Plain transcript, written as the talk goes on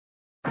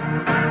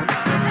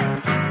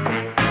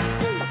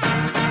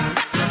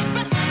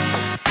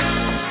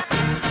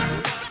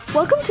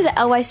Welcome to the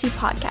LYC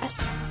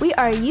podcast. We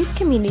are a youth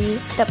community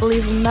that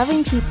believes in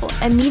loving people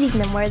and meeting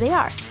them where they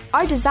are.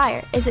 Our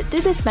desire is that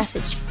through this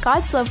message,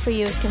 God's love for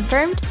you is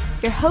confirmed,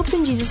 your hope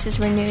in Jesus is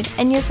renewed,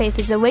 and your faith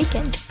is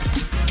awakened.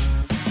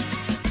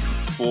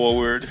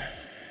 Forward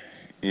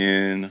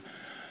in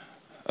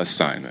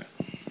assignment.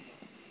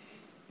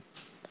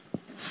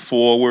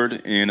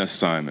 Forward in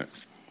assignment.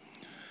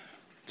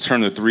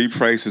 Turn to 3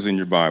 places in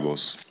your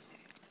Bibles.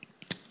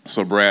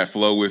 So Brad,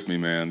 flow with me,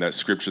 man. That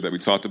scripture that we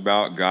talked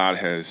about, God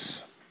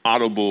has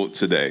audible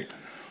today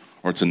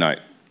or tonight.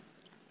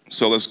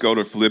 So let's go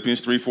to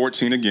Philippians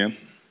 3:14 again.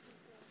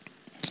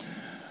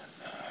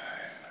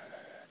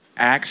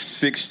 Acts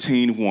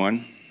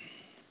 16:1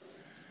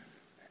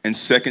 and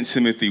 2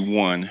 Timothy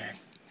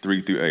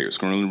 1:3-8.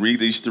 So we're going to read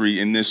these 3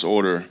 in this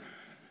order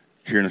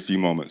here in a few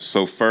moments.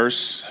 So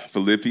first,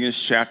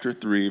 Philippians chapter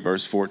 3,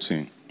 verse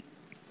 14.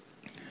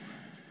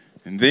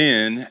 And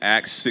then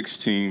Acts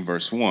 16,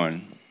 verse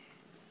 1.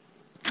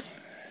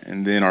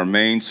 And then our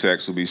main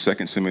text will be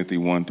 2 Timothy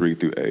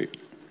 1:3-8.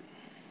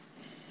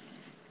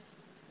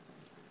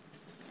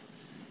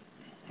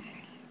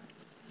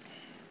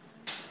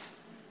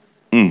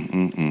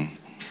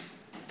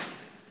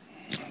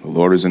 The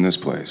Lord is in this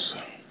place.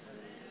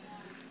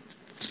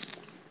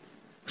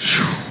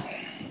 Whew.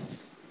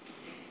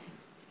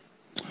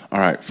 All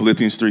right,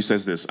 Philippians 3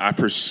 says this: I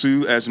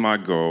pursue as my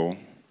goal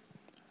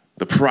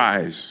the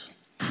prize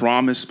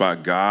promised by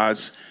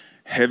God's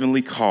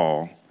heavenly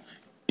call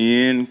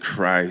in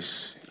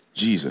Christ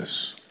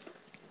Jesus.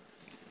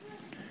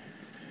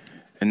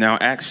 And now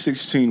Acts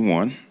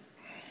 16:1.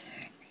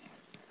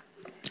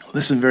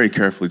 Listen very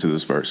carefully to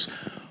this verse.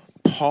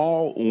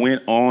 Paul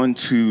went on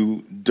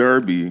to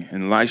Derbe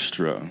and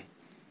Lystra,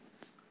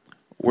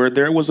 where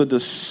there was a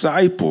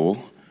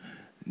disciple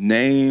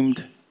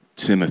named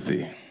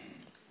Timothy,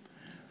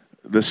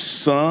 the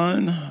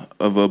son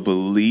of a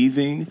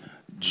believing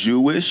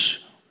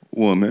Jewish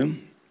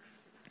woman,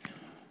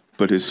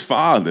 but his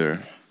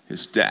father,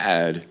 his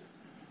dad,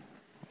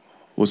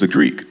 was a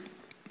Greek.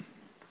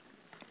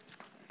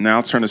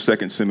 Now turn to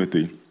 2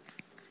 Timothy.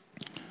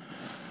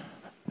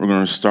 We're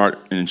going to start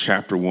in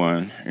chapter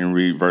 1 and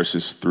read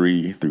verses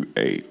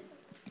 3-8.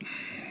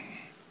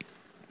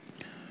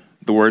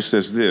 The word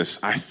says this: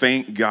 I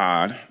thank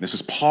God, this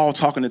is Paul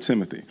talking to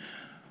Timothy,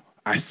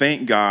 I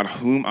thank God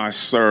whom I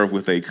serve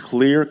with a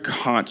clear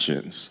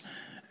conscience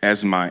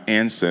as my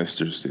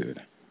ancestors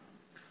did,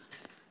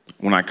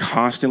 when I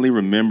constantly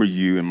remember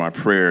you in my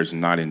prayers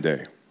night and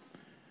day.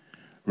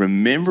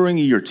 Remembering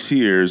your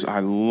tears, I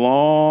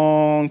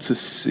long to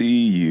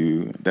see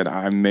you, that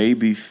I may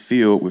be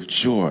filled with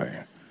joy.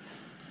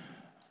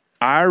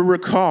 I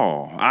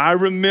recall, I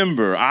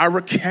remember, I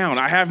recount,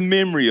 I have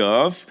memory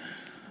of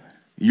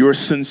your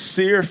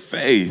sincere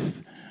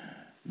faith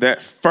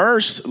that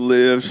first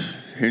lived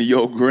in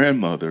your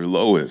grandmother,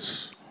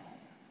 Lois,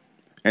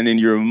 and in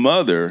your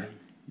mother,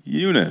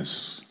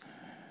 Eunice,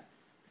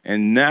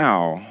 and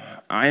now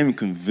I am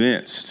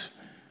convinced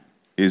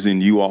is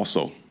in you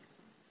also.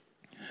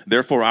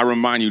 Therefore, I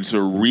remind you to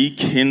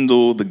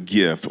rekindle the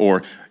gift,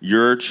 or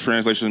your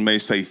translation may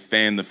say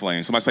fan the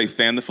flame. Somebody say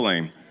fan the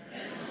flame.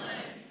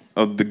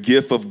 Of the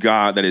gift of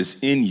God that is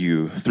in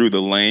you through the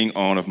laying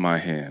on of my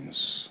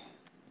hands.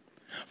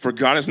 For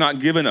God has not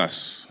given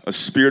us a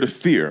spirit of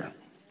fear,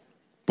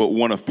 but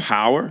one of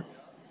power,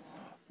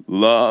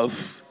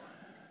 love,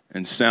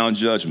 and sound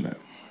judgment.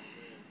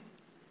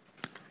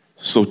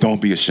 So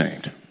don't be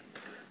ashamed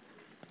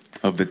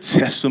of the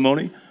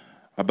testimony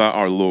about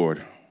our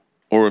Lord,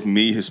 or of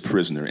me, his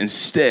prisoner.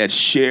 Instead,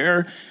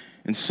 share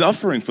in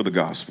suffering for the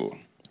gospel,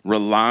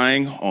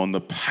 relying on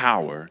the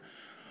power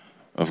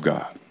of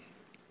God.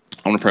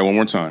 I want to pray one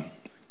more time,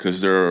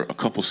 because there are a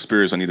couple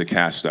spirits I need to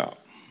cast out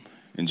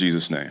in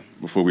Jesus' name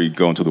before we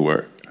go into the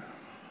word.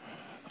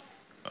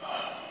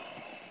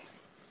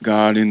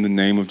 God, in the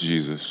name of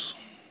Jesus,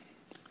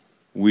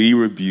 we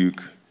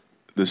rebuke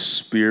the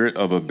spirit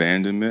of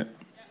abandonment,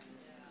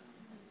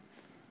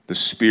 the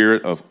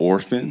spirit of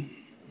orphan.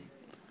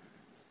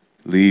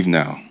 Leave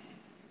now,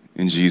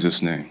 in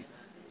Jesus' name.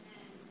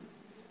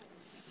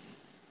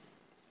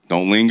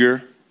 Don't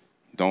linger,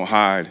 don't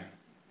hide,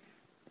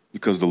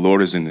 because the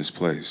Lord is in this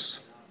place.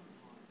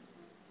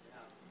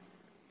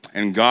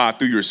 And God,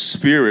 through your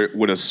spirit,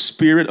 would a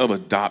spirit of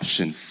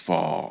adoption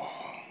fall.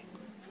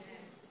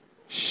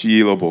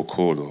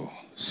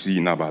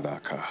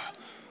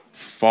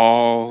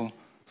 Fall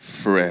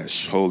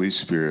fresh, Holy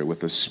Spirit, with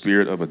the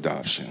spirit of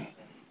adoption.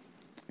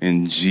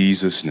 In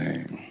Jesus'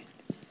 name.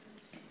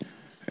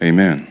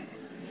 Amen.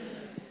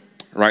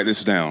 Write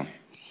this down.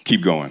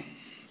 Keep going.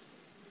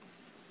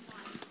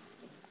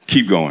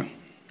 Keep going.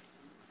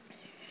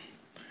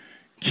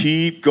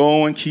 Keep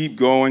going, keep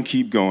going,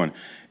 keep going.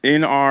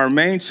 In our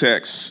main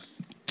text,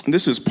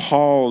 this is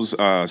Paul's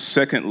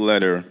second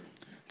letter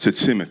to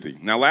Timothy.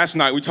 Now, last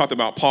night we talked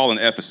about Paul in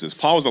Ephesus.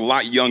 Paul was a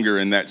lot younger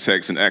in that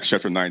text in Acts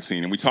chapter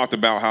 19. And we talked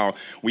about how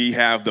we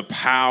have the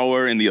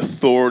power and the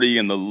authority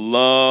and the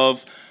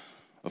love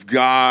of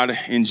God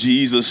in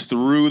Jesus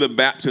through the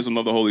baptism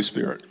of the Holy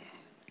Spirit.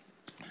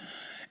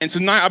 And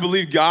tonight, I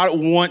believe God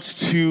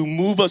wants to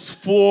move us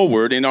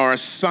forward in our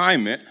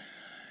assignment.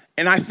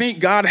 And I think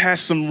God has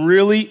some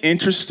really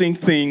interesting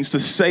things to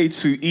say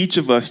to each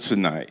of us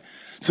tonight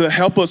to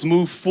help us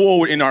move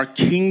forward in our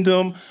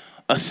kingdom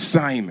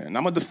assignment. And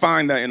I'm going to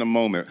define that in a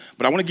moment,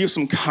 but I want to give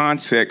some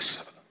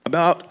context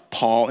about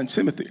Paul and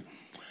Timothy.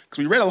 Because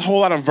we read a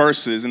whole lot of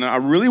verses, and I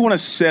really want to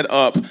set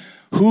up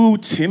who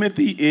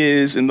Timothy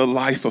is in the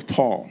life of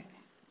Paul.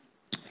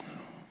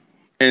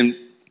 And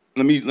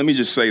let me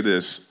just say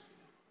this.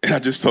 And I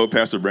just told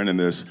Pastor Brandon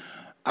this.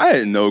 I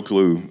had no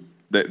clue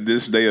that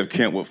this day of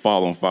Kent would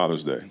fall on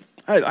Father's Day.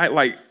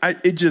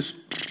 It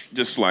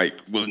just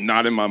was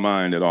not in my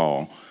mind at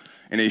all.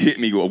 And it hit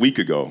me a week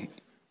ago.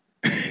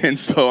 And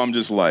so I'm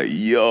just like,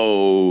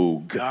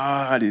 yo,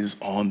 God is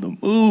on the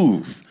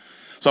move.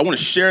 So I want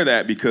to share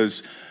that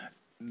because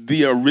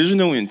the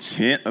original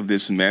intent of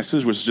this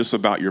message was just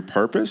about your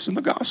purpose in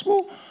the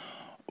gospel.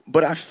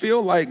 But I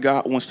feel like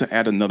God wants to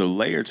add another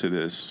layer to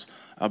this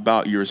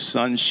about your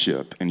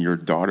sonship and your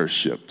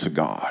daughtership to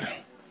God.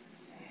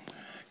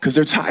 Because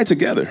they're tied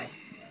together.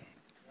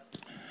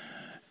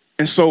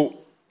 And so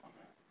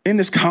in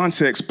this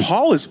context,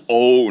 Paul is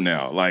old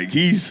now. Like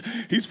he's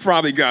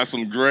probably got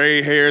some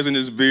gray hairs in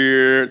his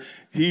beard.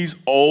 He's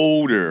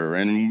older,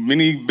 and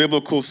many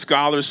biblical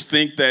scholars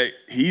think that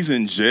he's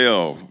in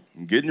jail,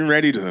 getting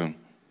ready to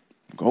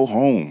go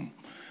home.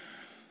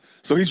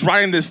 So he's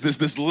writing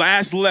this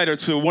last letter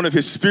to one of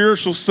his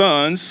spiritual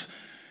sons,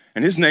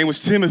 and his name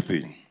was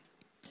Timothy.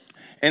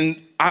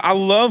 And I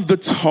love the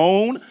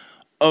tone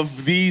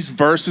of these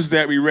verses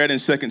that we read in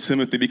 2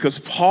 Timothy, because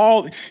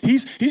Paul,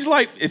 he's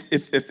like,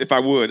 if I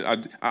would,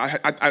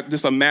 I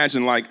just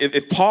imagine like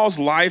if Paul's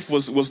life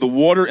was the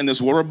water in this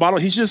water bottle,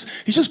 he's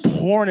just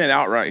pouring it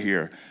out right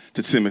here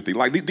to Timothy.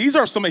 Like these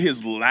are some of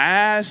his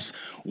last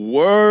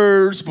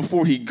words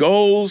before he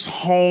goes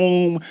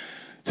home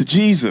to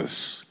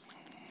Jesus.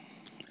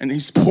 And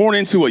he's pouring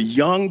into a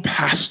young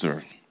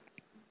pastor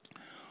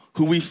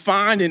who we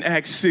find in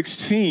Acts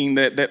 16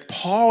 that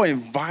Paul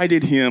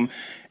invited him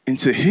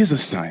into his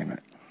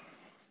assignment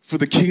for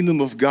the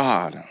kingdom of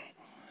God.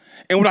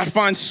 And what I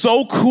find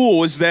so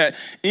cool is that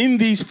in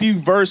these few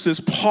verses,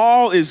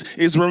 Paul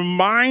is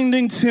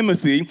reminding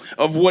Timothy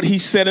of what he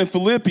said in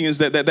Philippians,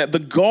 that the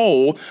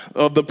goal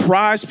of the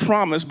prize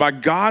promised by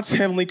God's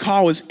heavenly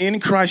call is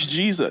in Christ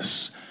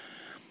Jesus.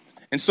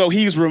 And so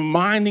he's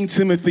reminding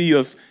Timothy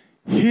of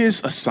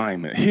his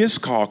assignment, his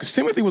call, because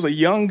Timothy was a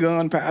young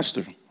gun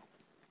pastor.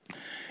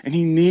 And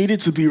he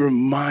needed to be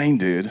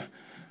reminded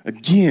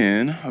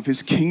again of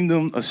his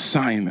kingdom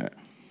assignment.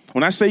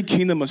 When I say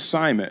kingdom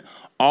assignment,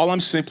 all I'm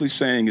simply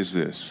saying is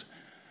this: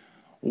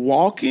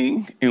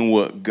 walking in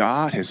what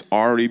God has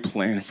already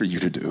planned for you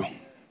to do.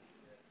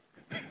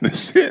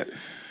 That's it.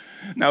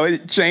 Now,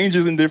 it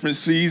changes in different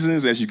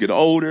seasons as you get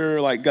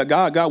older. Like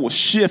God will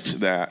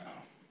shift that.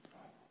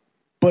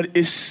 But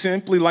it's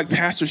simply like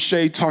Pastor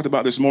Shay talked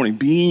about this morning,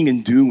 being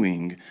and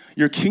doing.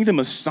 Your kingdom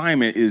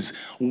assignment is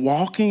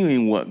walking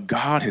in what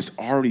God has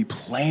already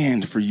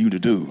planned for you to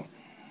do.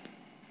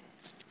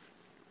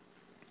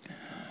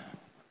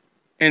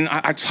 And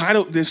I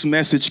titled this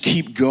message,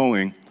 Keep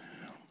Going,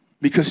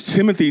 because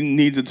Timothy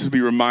needed to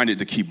be reminded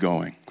to keep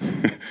going.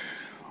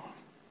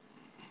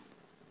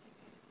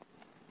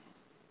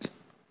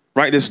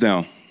 Write this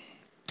down.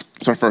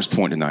 It's our first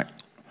point tonight.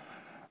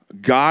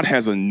 God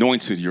has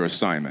anointed your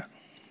assignment.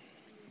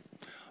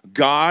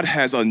 God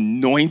has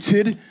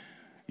anointed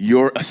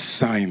your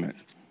assignment.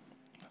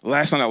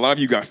 Last night, a lot of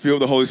you got filled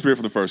with the Holy Spirit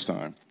for the first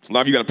time. A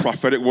lot of you got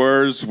prophetic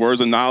words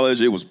of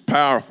knowledge. It was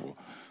powerful.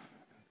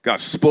 God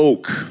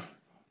spoke.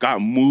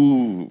 God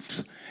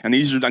moved. I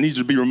need you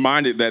to be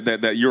reminded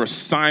that your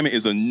assignment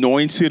is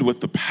anointed with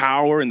the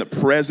power and the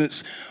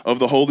presence of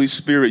the Holy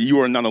Spirit.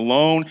 You are not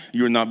alone.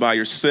 You are not by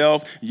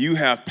yourself. You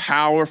have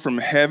power from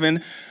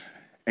heaven,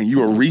 and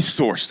you are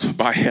resourced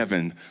by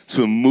heaven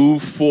to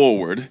move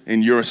forward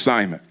in your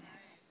assignment.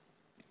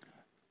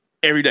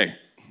 Every day.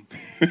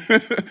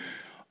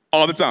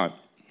 All the time.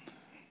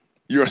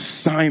 Your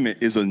assignment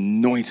is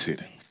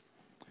anointed.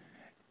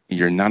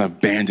 You're not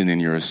abandoning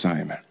your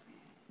assignment.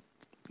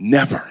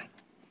 Never.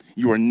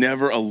 You are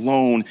never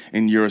alone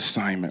in your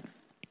assignment.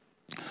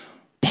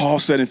 Paul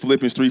said in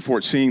Philippians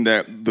 3:14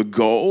 that the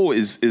goal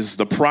is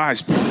the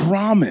prize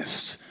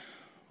promised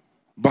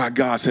by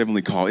God's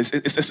heavenly call.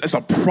 It's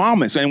a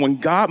promise. And when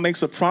God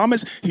makes a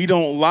promise, he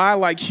don't lie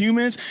like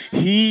humans.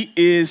 He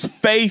is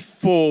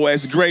faithful,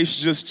 as Grace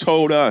just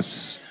told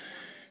us.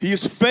 He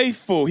is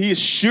faithful. He is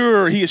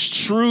sure. He is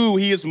true.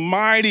 He is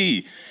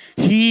mighty.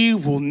 He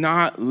will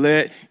not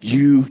let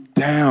you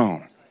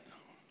down.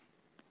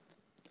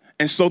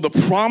 And so the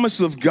promise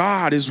of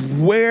God is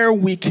where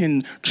we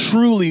can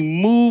truly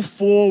move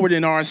forward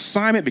in our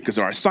assignment, because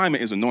our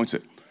assignment is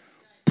anointed.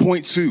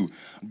 Point 2,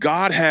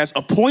 God has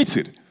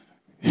appointed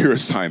your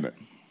assignment.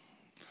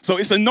 So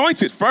it's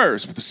anointed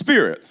first with the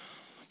Spirit,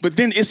 but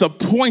then it's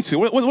appointed.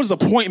 What does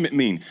appointment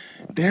mean?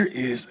 There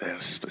is a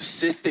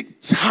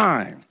specific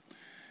time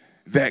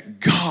that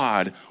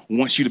God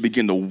wants you to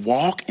begin to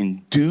walk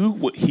and do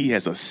what he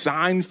has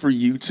assigned for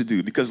you to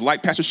do. Because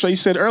like Pastor Shay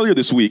said earlier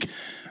this week,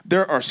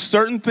 there are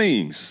certain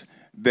things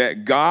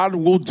that God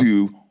will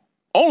do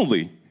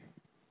only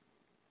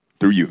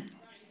through you.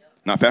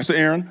 Not Pastor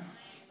Aaron,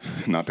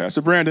 not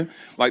Pastor Brandon.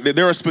 Like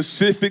there are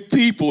specific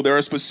people, there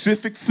are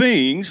specific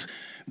things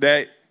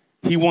that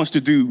he wants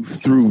to do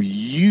through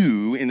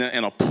you in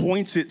an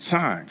appointed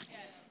time.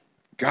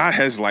 God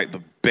has like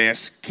the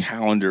best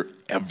calendar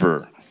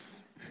ever.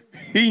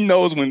 He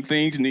knows when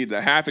things need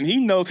to happen. He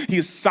knows he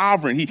is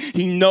sovereign.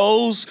 He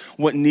knows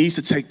what needs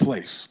to take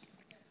place.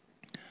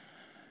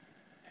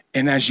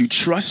 And as you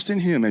trust in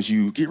him, as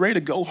you get ready to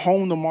go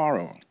home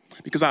tomorrow,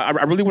 because I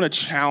really want to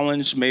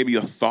challenge maybe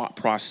a thought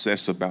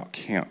process about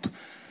camp.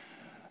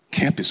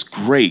 Camp is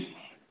great.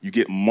 You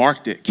get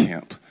marked at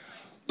camp.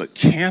 But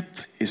camp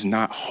is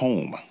not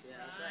home.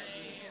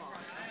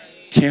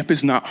 Camp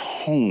is not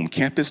home.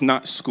 Camp is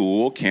not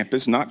school. Camp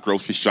is not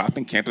grocery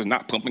shopping. Camp is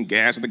not pumping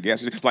gas at the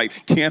gas station.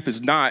 Like, camp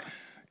is not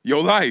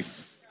your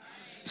life.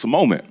 It's a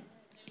moment.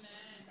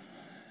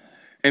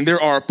 And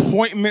there are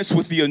appointments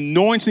with the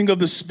anointing of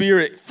the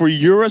Spirit for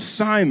your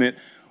assignment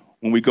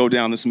when we go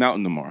down this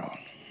mountain tomorrow.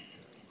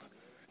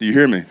 Do you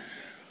hear me?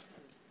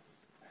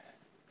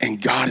 And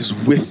God is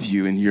with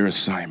you in your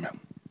assignment.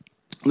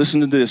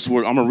 Listen to this.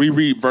 I'm going to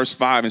reread verse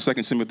 5 in 2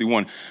 Timothy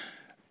 1.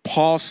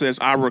 Paul says,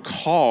 I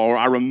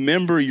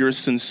remember your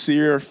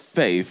sincere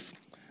faith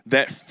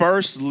that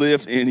first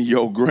lived in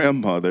your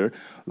grandmother,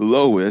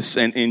 Lois,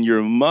 and in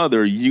your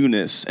mother,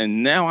 Eunice,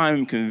 and now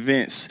I'm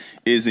convinced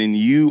is in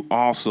you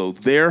also.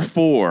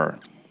 Therefore,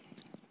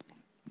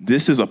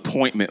 this is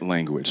appointment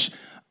language.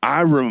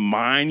 I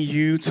remind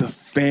you to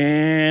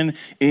fan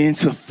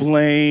into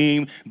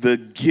flame the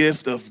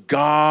gift of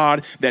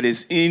God that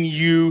is in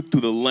you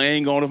through the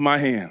laying on of my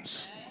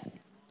hands.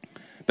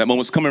 That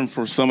moment's coming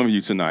for some of you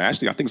tonight.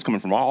 Actually, I think it's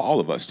coming from all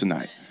of us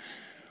tonight.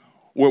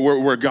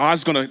 Where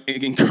God's going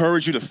to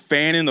encourage you to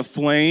fan in the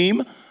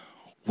flame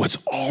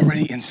what's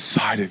already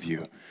inside of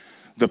you.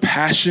 The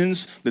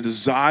passions, the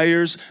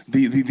desires,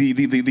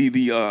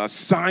 the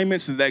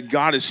assignments that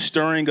God is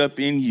stirring up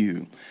in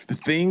you. The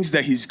things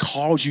that he's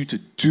called you to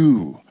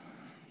do.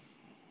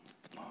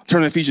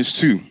 Turn to Ephesians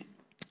 2,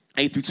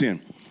 8 through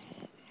 10.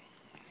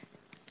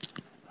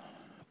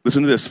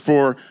 Listen to this.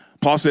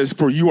 Paul says,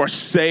 for you are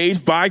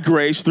saved by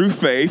grace through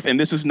faith, and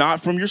this is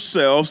not from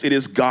yourselves, it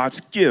is God's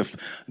gift,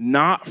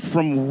 not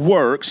from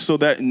works, so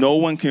that no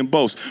one can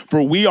boast.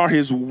 For we are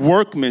his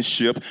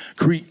workmanship,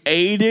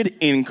 created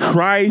in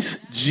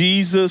Christ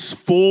Jesus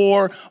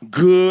for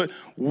good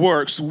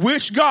works,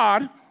 which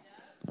God,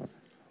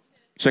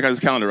 check out his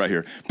calendar right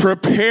here,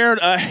 prepared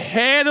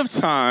ahead of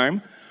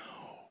time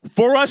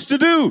for us to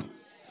do.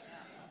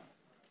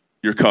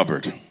 You're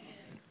covered.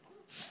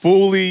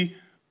 Fully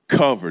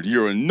covered.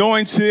 You're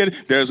anointed.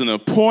 There's an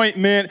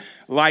appointment.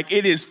 Like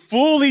it is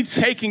fully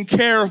taken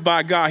care of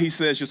by God. He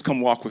says, just come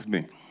walk with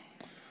me.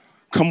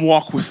 Come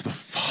walk with the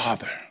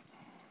Father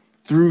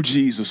through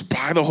Jesus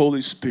by the Holy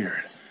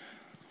Spirit.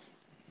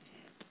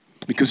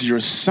 Because your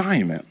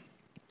assignment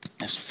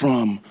is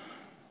from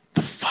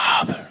the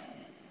Father.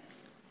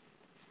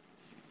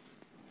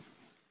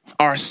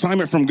 Our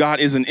assignment from God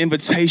is an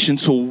invitation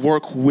to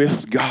work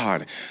with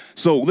God.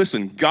 So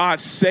listen, God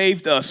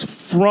saved us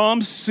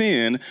from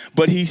sin,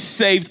 but he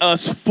saved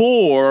us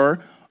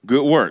for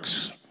good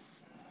works.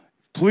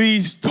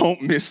 Please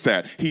don't miss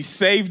that. He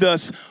saved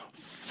us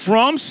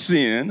from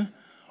sin,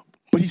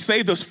 but he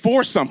saved us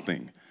for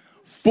something,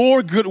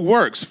 for good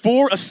works,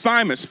 for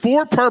assignments,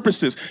 for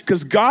purposes,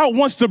 because God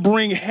wants to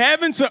bring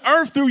heaven to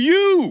earth through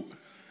you.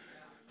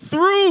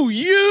 Through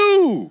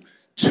you.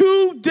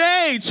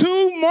 Today,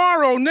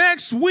 tomorrow,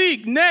 next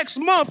week, next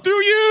month,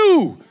 through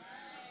you.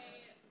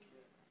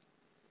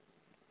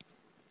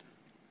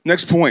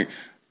 Next point,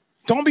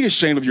 don't be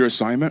ashamed of your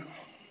assignment.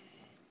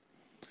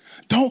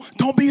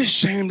 Don't be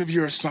ashamed of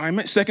your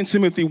assignment. 2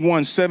 Timothy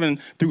 1, 7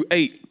 through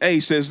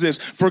 8a says this,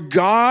 for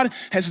God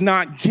has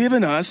not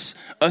given us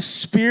a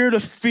spirit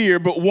of fear,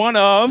 but one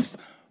of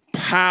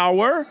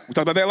power. We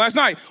talked about that last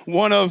night.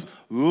 One of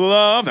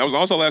love. That was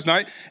also last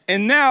night.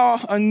 And now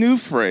a new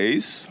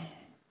phrase,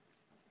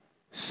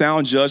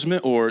 sound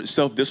judgment or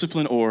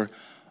self-discipline or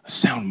a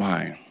sound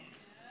mind.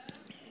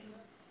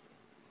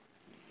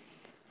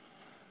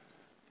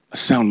 A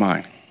sound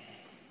mind.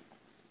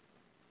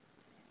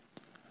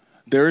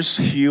 There's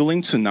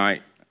healing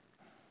tonight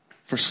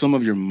for some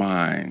of your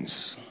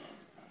minds.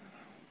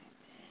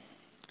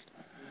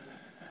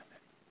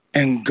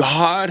 And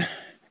God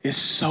is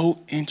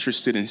so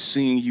interested in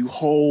seeing you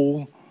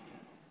whole,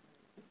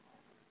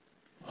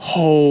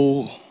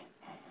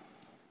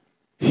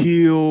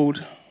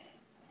 healed,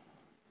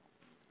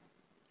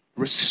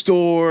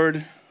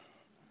 restored,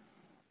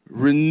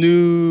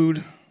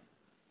 renewed.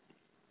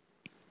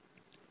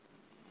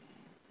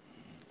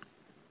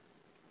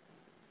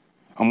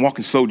 I'm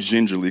walking so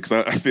gingerly because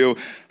I feel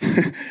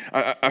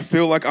I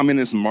feel like I'm in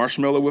this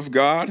marshmallow with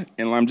God,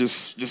 and I'm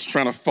just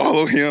trying to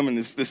follow him, and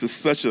this is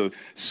such a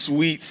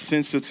sweet,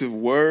 sensitive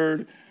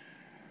word.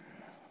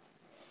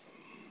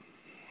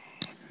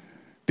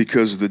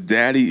 because the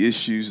daddy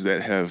issues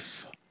that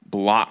have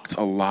blocked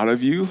a lot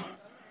of you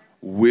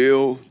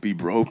will be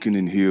broken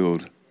and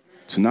healed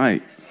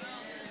tonight.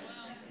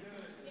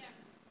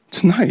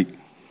 Tonight.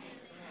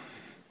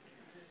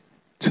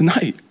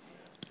 Tonight.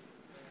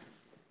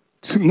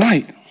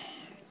 Tonight.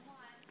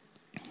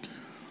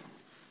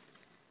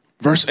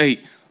 Verse 8,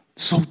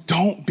 so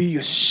don't be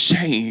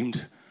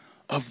ashamed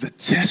of the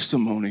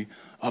testimony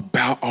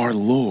about our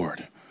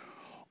Lord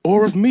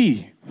or of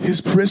me, his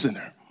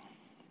prisoner.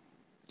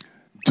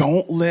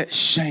 Don't let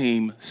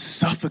shame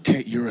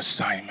suffocate your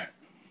assignment.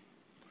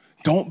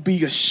 Don't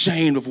be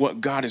ashamed of what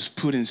God has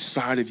put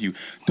inside of you.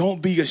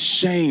 Don't be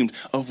ashamed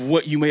of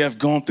what you may have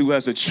gone through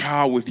as a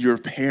child with your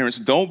parents.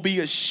 Don't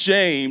be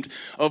ashamed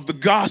of the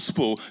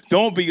gospel.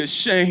 Don't be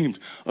ashamed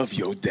of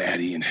your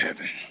daddy in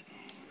heaven.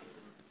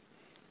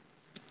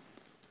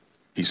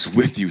 He's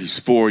with you. He's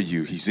for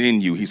you. He's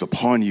in you. He's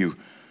upon you.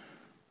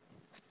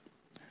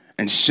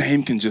 And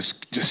shame can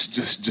just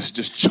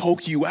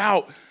choke you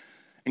out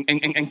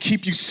and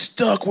keep you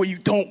stuck where you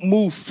don't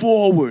move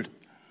forward.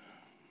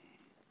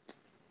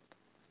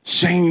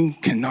 Shame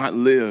cannot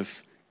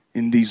live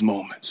in these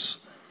moments.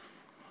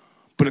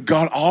 But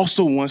God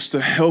also wants to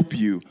help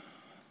you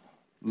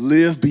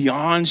live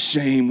beyond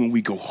shame when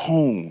we go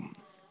home.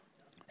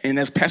 And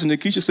as Pastor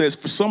Nikisha says,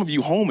 for some of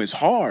you, home is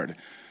hard.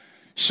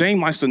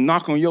 Shame likes to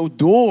knock on your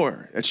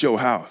door at your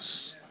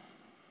house.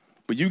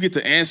 But you get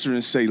to answer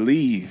and say,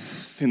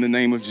 leave in the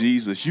name of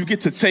Jesus. You get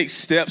to take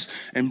steps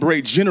and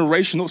break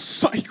generational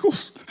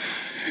cycles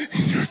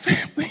in your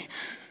family.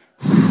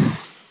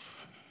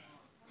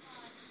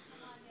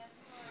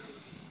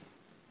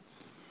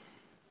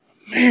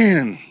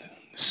 Man,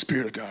 the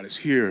Spirit of God is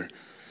here.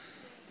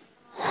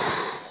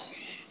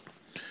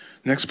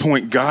 Next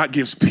point, God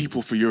gives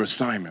people for your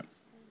assignment.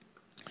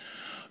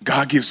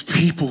 God gives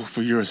people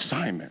for your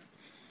assignment.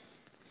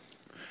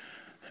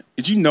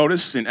 Did you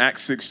notice in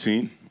Acts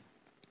 16,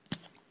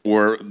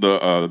 where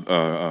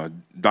the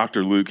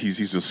Dr. Luke,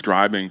 he's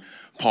describing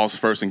Paul's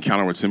first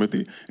encounter with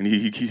Timothy, and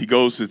he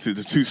goes to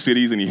the two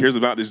cities, and he hears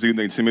about this dude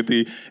named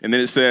Timothy, and then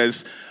it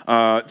says,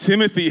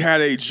 Timothy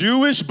had a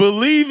Jewish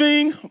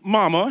believing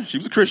mama, she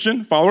was a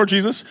Christian, follower of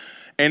Jesus,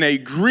 and a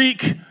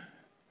Greek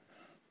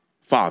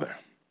father.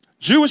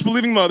 Jewish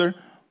believing mother,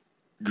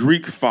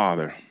 Greek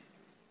father.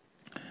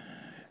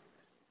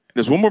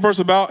 There's one more verse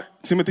about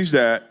Timothy's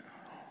dad,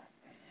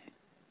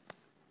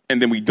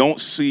 and then we don't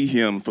see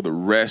him for the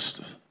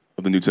rest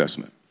of the New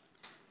Testament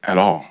at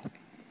all.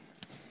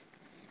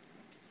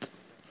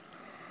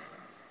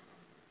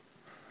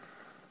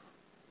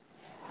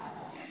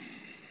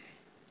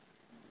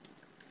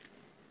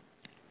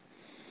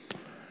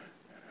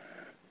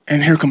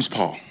 And here comes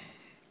Paul.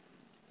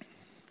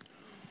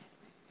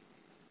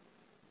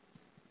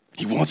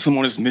 He wants him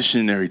on his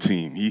missionary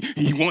team.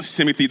 He wants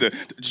Timothy to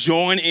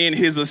join in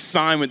his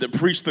assignment to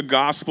preach the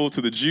gospel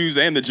to the Jews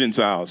and the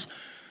Gentiles.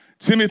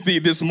 Timothy,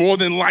 this more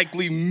than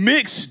likely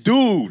mixed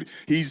dude,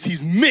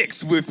 he's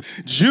mixed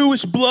with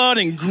Jewish blood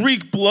and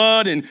Greek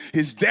blood, and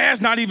his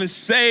dad's not even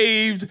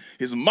saved,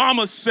 his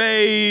mama's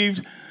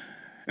saved.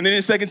 And then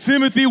in 2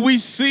 Timothy, we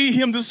see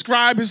him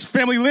describe his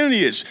family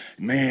lineage.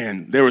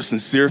 Man, there was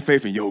sincere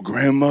faith in your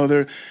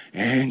grandmother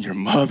and your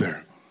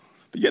mother,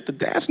 but yet the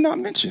dad's not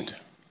mentioned.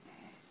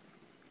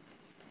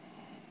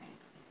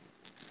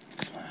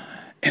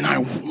 And I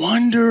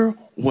wonder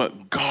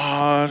what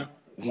God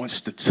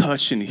wants to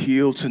touch and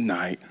heal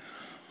tonight,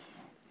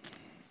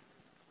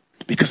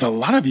 because a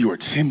lot of you are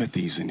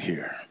Timothys in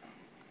here.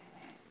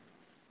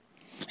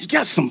 You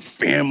got some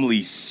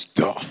family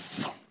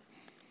stuff.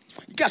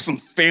 You got some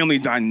family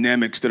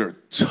dynamics that are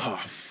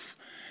tough.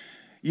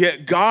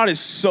 Yet God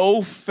is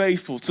so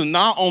faithful to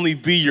not only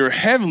be your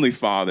heavenly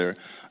Father,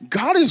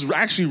 God is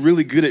actually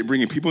really good at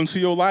bringing people into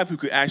your life who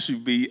could actually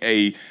be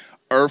a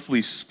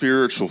earthly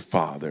spiritual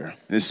father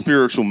and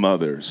spiritual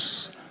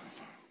mothers.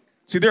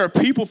 See, there are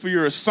people for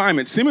your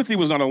assignment. Timothy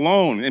was not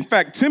alone. In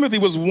fact, Timothy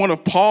was one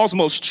of Paul's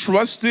most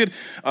trusted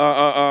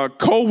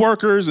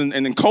co-workers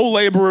and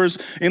co-laborers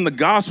in the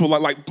gospel.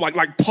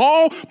 Like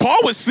Paul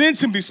would send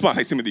Timothy spots.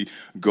 Hey, Timothy,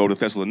 go to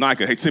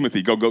Thessalonica. Hey,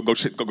 Timothy, go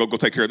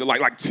take care of it.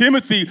 Like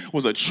Timothy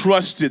was a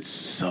trusted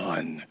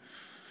son.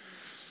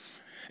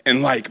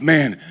 And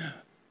man,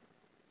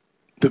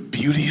 the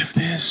beauty of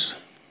this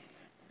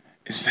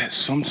is that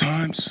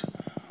sometimes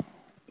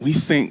we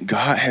think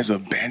God has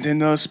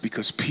abandoned us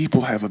because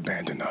people have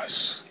abandoned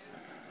us.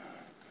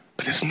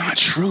 But it's not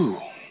true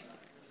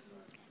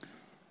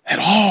at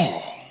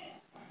all.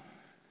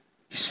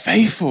 He's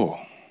faithful.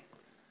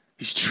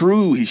 He's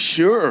true. He's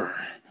sure.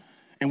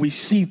 And we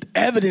see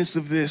evidence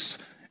of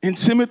this in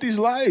Timothy's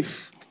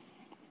life.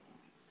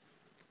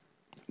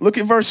 Look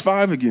at verse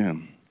 5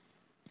 again.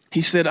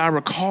 He said, I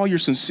recall your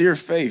sincere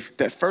faith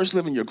that first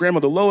lived in your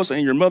grandmother Lois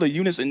and your mother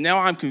Eunice, and now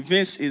I'm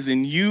convinced is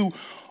in you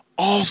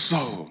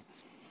also.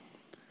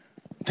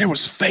 There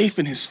was faith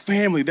in his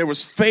family. There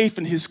was faith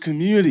in his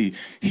community.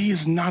 He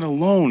is not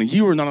alone.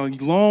 You are not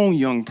alone,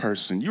 young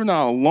person. You're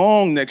not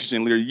alone, next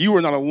gen leader. You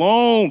are not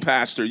alone,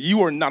 pastor.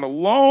 You are not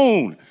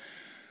alone.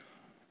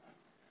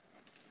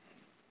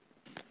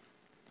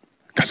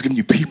 God's giving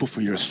you people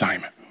for your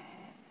assignment.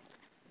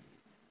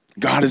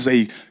 God is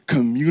a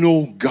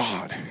communal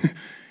God.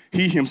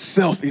 He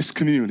himself is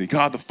community.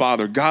 God the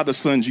Father, God the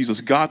Son,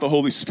 Jesus, God the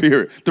Holy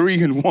Spirit,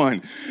 3 in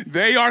 1.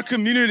 They are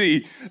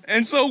community.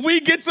 And so we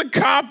get to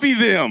copy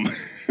them.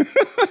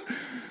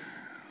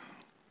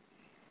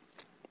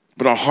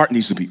 But our heart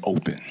needs to be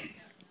open.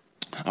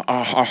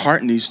 Our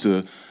heart needs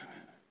to,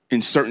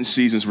 in certain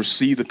seasons,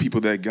 receive the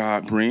people that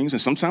God brings.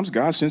 And sometimes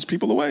God sends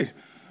people away.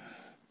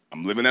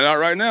 I'm living that out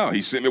right now.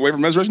 He sent me away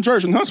from Restoration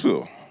Church in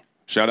Huntsville.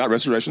 Shout out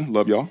Restoration.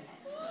 Love y'all.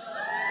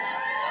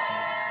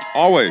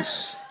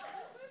 Always.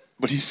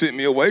 But he sent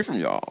me away from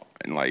y'all.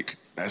 And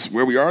that's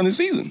where we are in this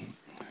season.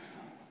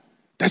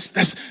 That's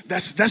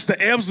the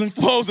ebbs and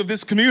flows of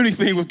this community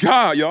thing with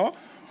God, y'all.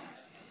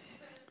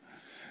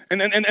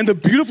 And the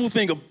beautiful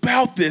thing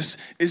about this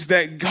is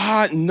that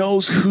God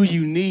knows who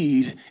you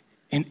need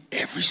in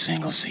every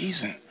single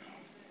season.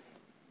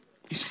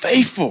 He's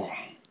faithful.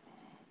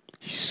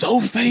 He's so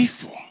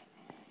faithful.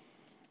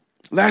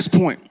 Last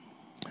point,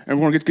 and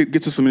we're going to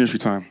get to some ministry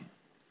time.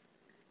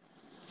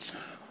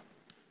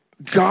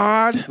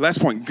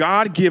 Last point,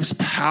 God gives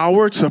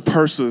power to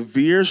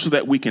persevere so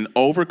that we can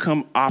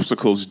overcome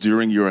obstacles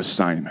during your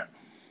assignment.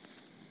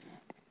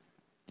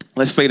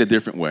 Let's say it a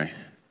different way.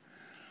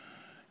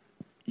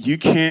 You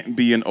can't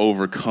be an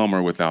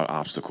overcomer without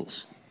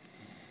obstacles.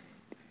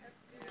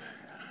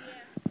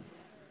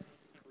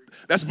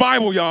 That's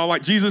Bible, y'all.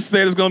 Like Jesus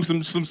said, there's going to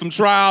be some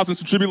trials and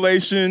some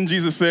tribulation.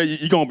 Jesus said,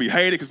 you're going to be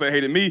hated because they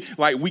hated me.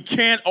 Like, we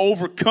can't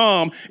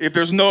overcome if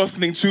there's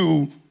nothing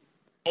to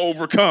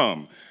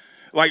overcome.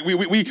 Like,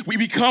 we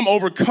become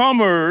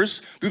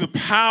overcomers through the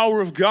power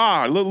of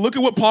God. Look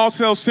at what Paul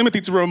tells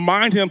Timothy to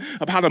remind him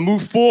of how to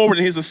move forward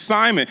in his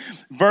assignment.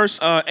 Verse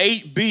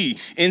 8b,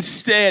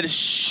 instead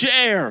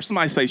share.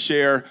 Somebody say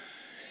share.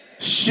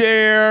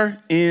 Share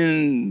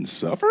in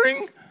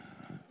suffering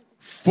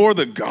for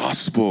the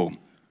gospel.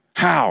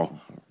 How?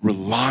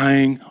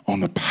 Relying on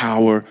the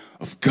power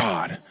of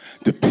God.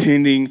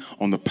 Depending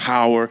on the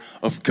power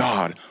of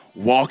God.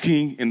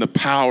 Walking in the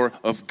power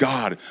of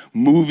God,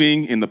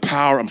 moving in the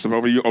power,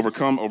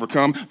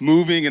 overcome,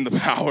 moving in the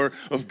power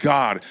of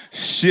God,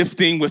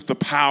 shifting with the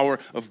power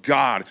of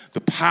God. The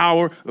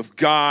power of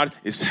God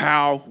is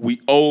how we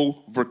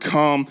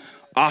overcome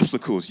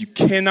obstacles. You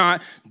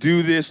cannot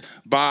do this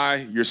by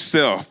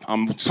yourself.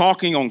 I'm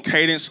talking on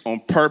cadence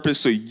on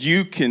purpose so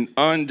you can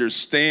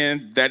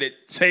understand that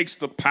it takes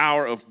the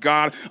power of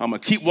God. I'm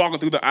going to keep walking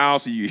through the aisle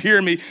so you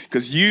hear me,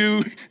 because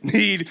you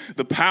need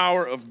the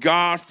power of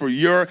God for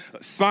your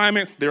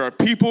assignment. There are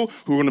people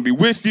who are going to be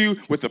with you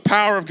with the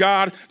power of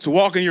God to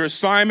walk in your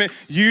assignment.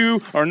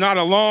 You are not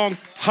alone.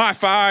 High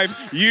five.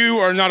 You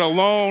are not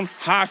alone.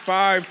 High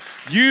five.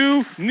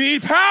 You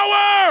need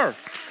power.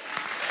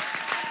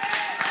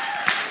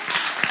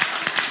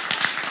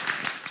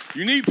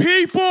 You need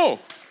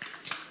people.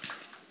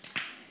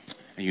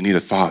 And you need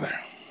a father.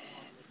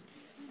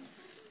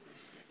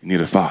 You need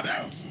a father.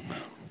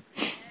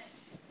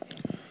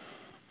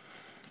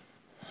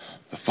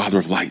 A father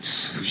of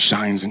lights who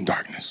shines in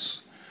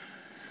darkness.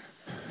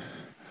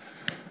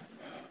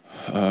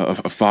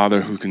 A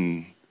father who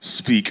can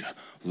speak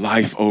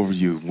life over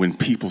you when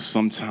people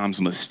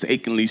sometimes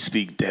mistakenly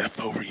speak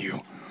death over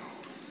you.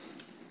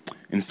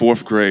 In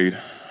 4th grade,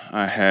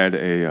 I had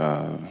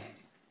a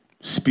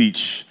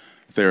speech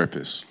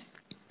therapist.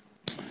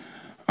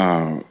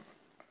 I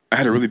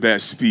had a really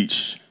bad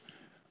speech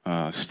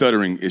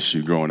stuttering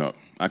issue growing up.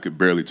 I could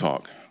barely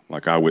talk.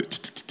 Like I would,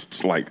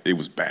 like it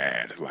was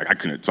bad. Like I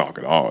couldn't talk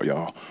at all,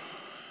 y'all.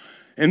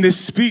 And this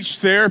speech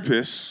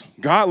therapist,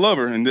 God love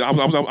her, and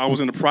I was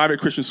in a private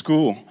Christian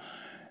school.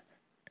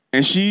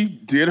 And she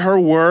did her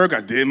work.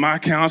 I did my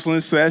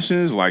counseling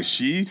sessions. Like,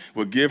 she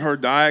would give her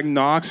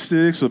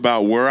diagnostics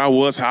about where I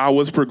was, how I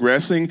was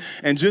progressing.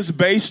 And just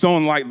based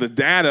on, like, the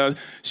data,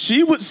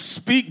 she would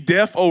speak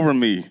death over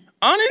me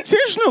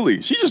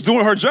unintentionally. She's just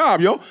doing her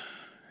job, yo.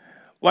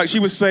 Like, she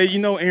would say,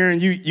 Aaron,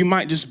 you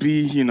might just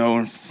be,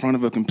 in front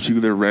of a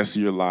computer the rest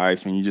of your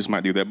life, and you just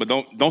might do that. But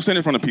don't stand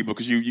in front of people,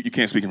 because you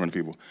can't speak in front of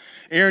people.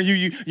 Aaron,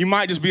 you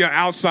might just be an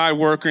outside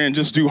worker and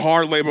just do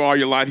hard labor all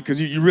your life,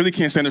 because you really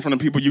can't stand in front of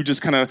people. You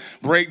just kind of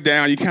break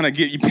down. You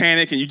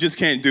panic, and you just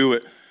can't do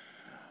it.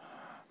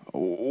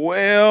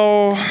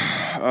 Well,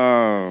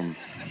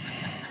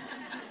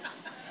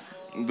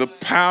 the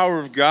power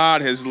of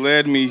God has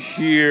led me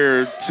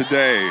here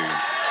today.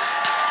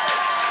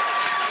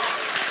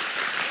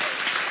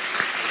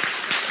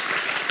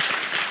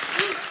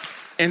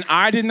 And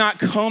I did not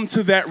come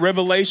to that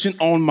revelation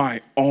on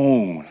my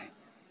own.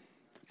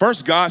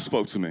 First, God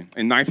spoke to me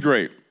in 9th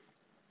grade.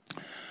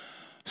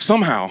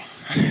 Somehow,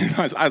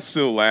 I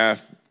still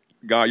laugh.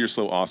 God, you're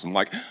so awesome.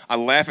 Like, I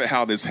laugh at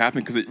how this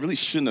happened, because it really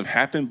shouldn't have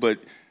happened, but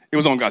it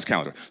was on God's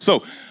calendar.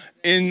 So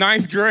in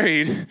 9th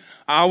grade,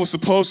 I was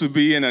supposed to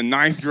be in a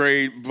 9th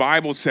grade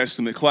Bible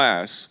Testament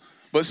class,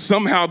 but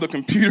somehow the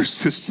computer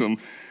system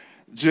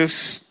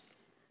just...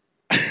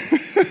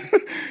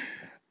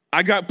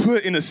 I got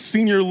put in a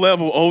senior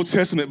level Old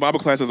Testament Bible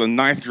class as a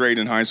 9th grade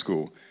in high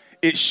school.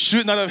 it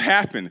should not have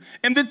happened.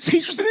 And the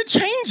teachers didn't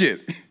change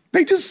it.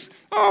 They just,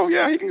 oh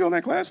yeah, he can go in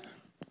that class.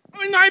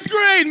 I'm in ninth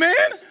grade, man.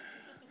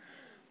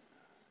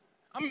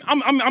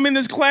 I'm in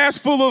this class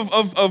full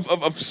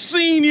of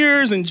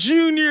seniors and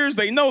juniors.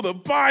 They know the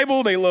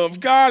Bible. They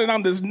love God. And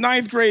I'm this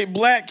ninth grade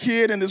black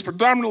kid in this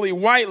predominantly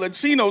white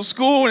Latino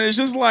school. And it's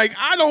just like,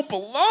 I don't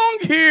belong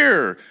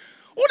here.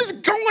 What is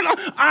going on?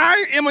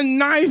 I am a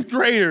ninth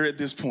grader at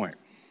this point.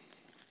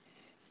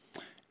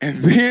 And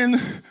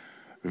then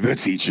the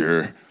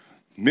teacher,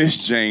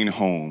 Miss Jane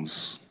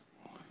Holmes,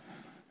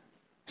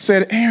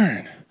 said,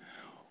 Aaron,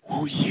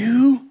 will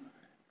you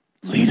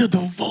lead a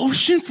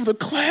devotion for the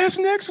class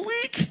next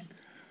week?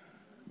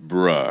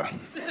 Bruh.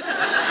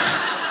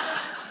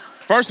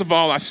 First of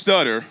all, I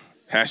stutter.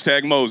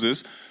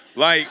 #Moses.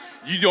 Like,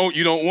 you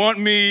don't want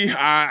me.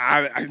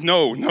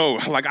 No.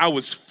 Like, I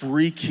was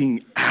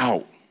freaking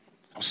out.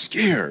 I was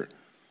scared.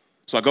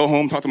 So I go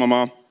home, talk to my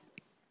mom.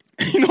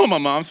 You know what my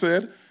mom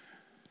said?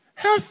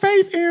 Have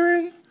faith,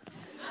 Aaron.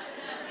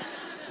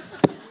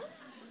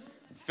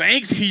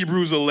 Thanks,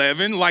 Hebrews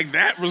 11. Like,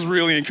 that was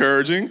really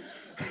encouraging.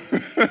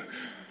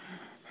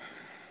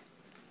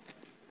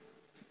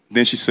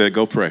 Then she said,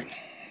 go pray.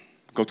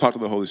 Go talk to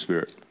the Holy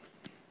Spirit.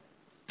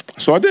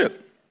 So I did.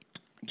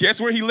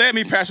 Guess where he led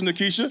me, Pastor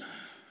Nikisha?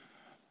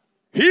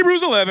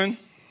 Hebrews 11,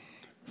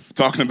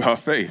 talking about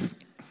faith.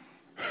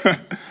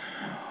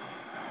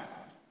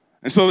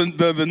 And so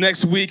the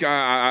next week,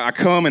 I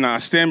come and I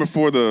stand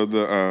before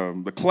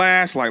the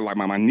class, like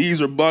my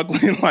knees are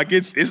buckling, like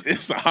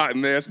it's a hot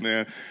mess,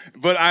 man.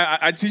 But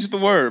I teach the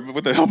word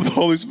with the help of the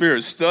Holy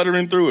Spirit,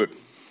 stuttering through it.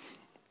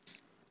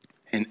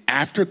 And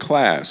after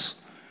class,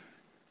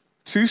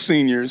 2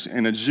 seniors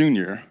and a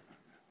junior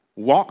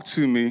walked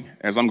to me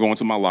as I'm going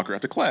to my locker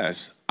after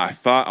class. I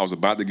thought I was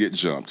about to get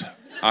jumped.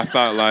 I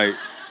thought, like,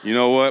 you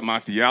know what? My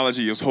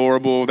theology is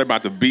horrible. They're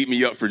about to beat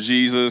me up for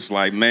Jesus.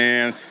 Like,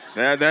 man,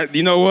 that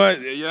you know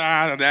what?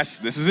 Yeah,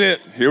 this is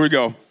it. Here we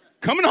go.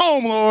 Coming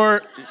home,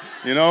 Lord.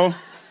 You know?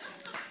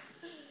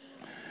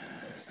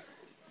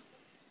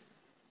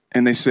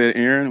 And they said,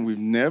 Aaron, we've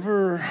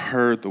never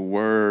heard the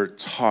word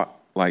taught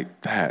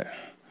like that.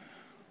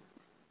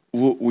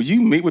 Will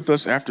you meet with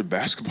us after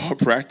basketball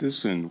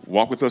practice and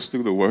walk with us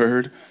through the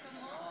word?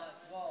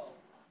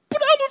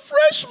 But I'm a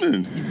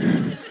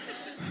freshman.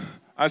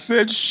 I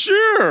said,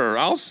 sure,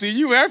 I'll see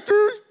you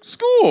after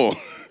school.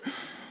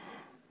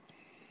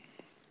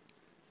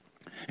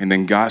 And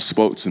then God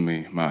spoke to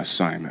me, my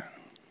assignment,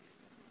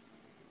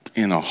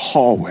 in a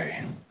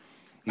hallway.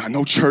 Not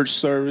no church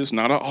service,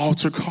 not an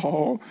altar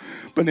call,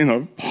 but in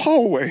a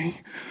hallway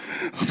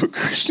of a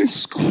Christian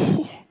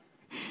school.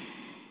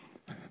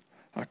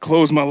 I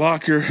closed my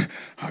locker,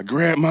 I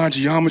grabbed my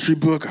geometry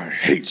book. I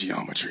hate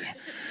geometry.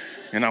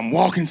 And I'm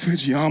walking to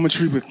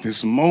geometry with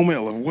this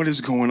moment of what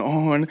is going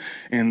on.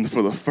 And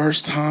for the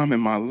first time in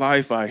my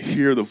life, I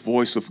hear the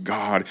voice of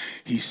God.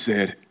 He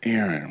said,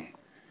 Aaron,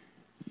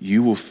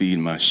 you will feed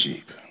my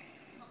sheep.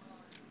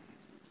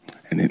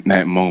 And in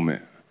that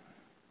moment,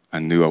 I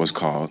knew I was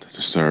called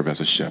to serve as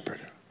a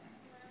shepherd.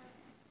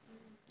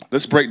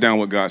 Let's break down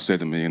what God said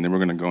to me, and then we're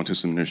going to go into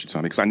some nursery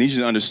time, because I need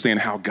you to understand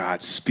how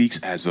God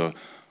speaks as a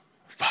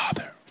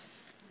father.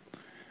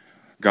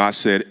 God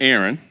said,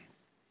 Aaron,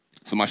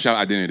 somebody shout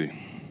identity.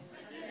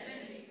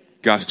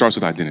 God starts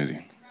with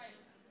identity.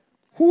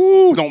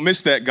 Woo, don't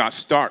miss that. God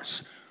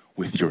starts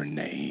with your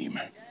name.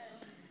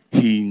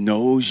 He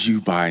knows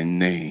you by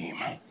name.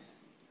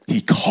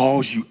 He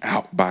calls you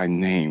out by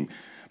name.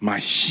 My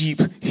sheep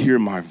hear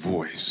my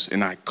voice,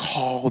 and I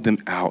call them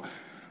out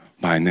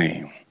by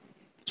name.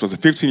 So as a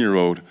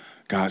 15-year-old,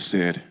 God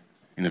said,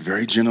 in a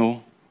very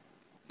gentle,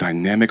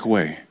 dynamic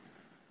way,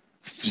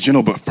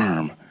 gentle but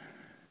firm,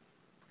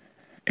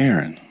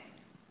 Aaron,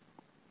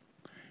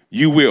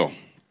 you will.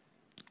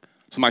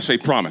 Somebody say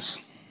promise.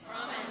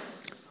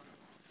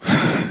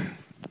 Promise.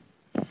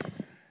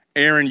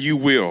 Aaron, you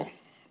will.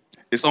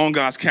 It's on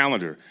God's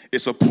calendar.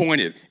 It's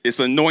appointed. It's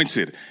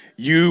anointed.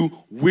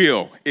 You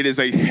will. It is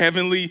a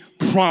heavenly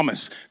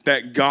promise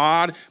that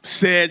God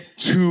said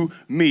to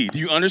me. Do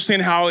you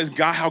understand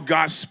how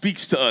God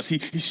speaks to us? He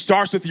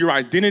starts with your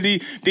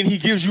identity, then he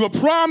gives you a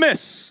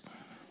promise.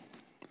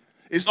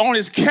 It's on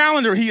his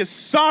calendar. He is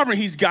sovereign.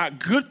 He's got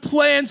good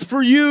plans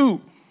for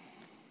you.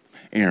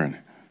 Aaron,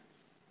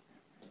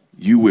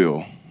 you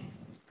will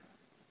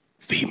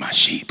feed my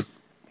sheep.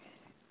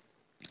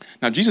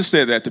 Now, Jesus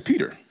said that to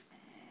Peter.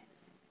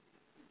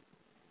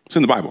 It's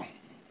in the Bible.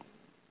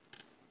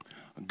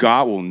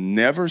 God will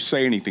never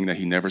say anything that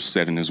he never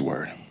said in his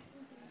word.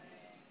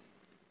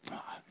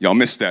 Y'all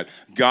missed that.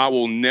 God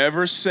will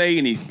never say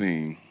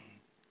anything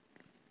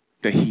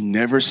that he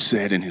never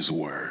said in his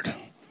word.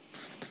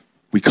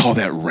 We call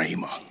that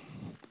rhema.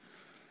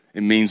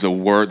 It means a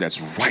word that's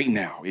right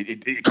now.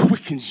 It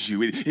quickens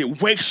you.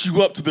 It wakes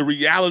you up to the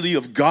reality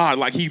of God.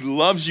 Like he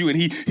loves you and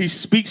he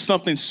speaks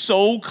something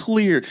so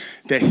clear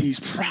that he's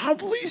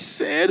probably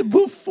said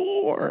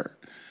before.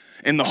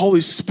 And the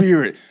Holy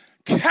Spirit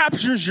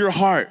captures your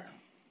heart.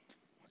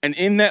 And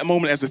in that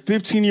moment, as a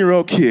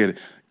 15-year-old kid,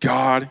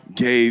 God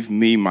gave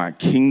me my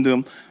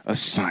kingdom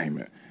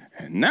assignment.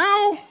 And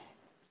now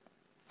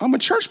I'm a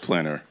church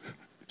planner,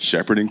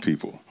 shepherding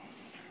people.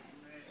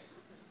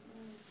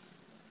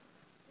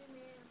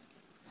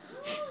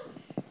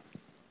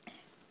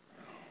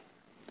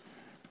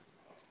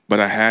 But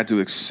I had to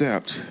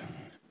accept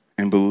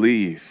and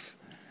believe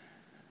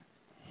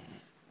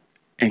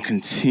and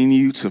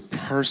continue to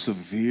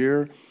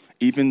persevere,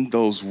 even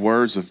those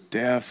words of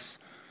death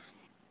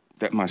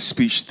that my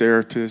speech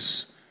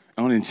therapist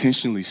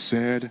unintentionally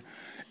said.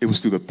 It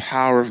was through the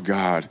power of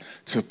God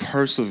to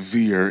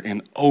persevere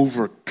and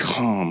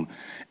overcome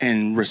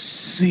and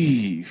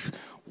receive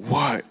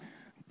what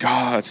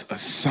God's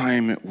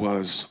assignment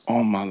was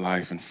on my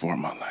life and for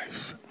my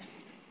life.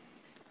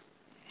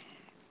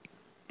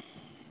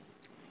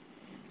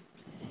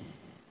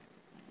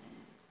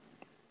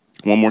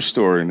 One more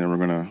story, and then we're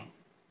going to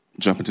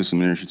jump into some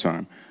ministry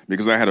time.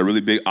 Because I had a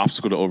really big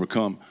obstacle to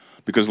overcome.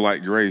 Because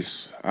like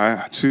Grace,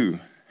 I too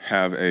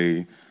have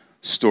a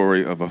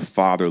story of a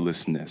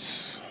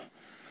fatherlessness.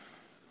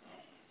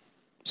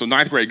 So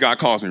 9th grade, God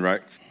calls me,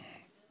 right?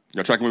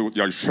 Y'all tracking with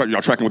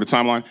the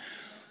timeline?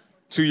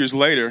 2 years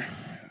later,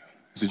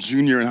 as a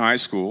junior in high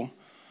school,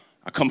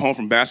 I come home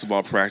from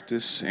basketball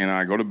practice, and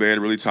I go to bed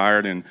really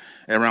tired, and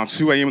at around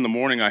 2 a.m. in the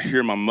morning, I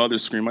hear my mother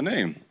scream my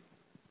name.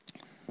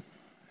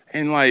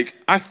 And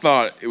I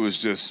thought it was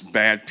just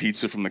bad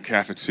pizza from the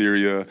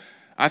cafeteria.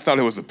 I thought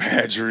it was a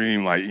bad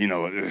dream,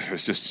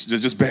 it's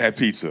just bad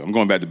pizza. I'm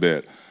going back to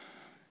bed.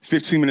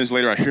 15 minutes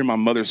later, I hear my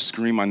mother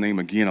scream my name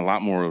again, a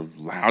lot more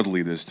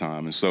loudly this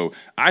time. And so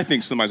I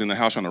think somebody's in the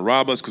house trying to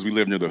rob us because we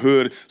live near the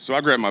hood. So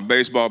I grab my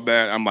baseball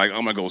bat. I'm like,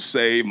 I'm going to go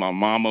save my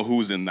mama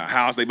who's in the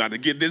house. They about to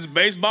get this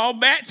baseball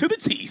bat to the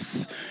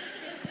teeth.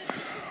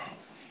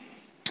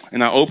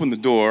 And I open the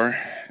door,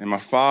 and my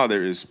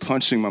father is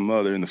punching my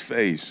mother in the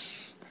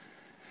face.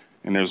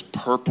 And there's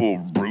purple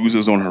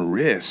bruises on her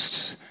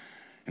wrist.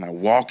 And I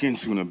walk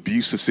into an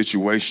abusive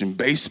situation,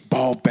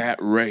 baseball bat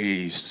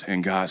raised,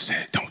 and God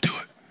said, don't do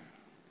it.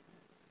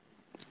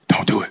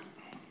 Don't do it.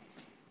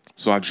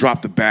 So I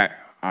drop the bat.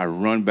 I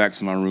run back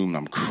to my room, and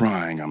I'm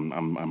crying.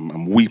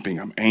 I'm weeping.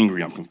 I'm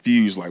angry. I'm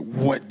confused. Like,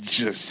 what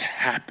just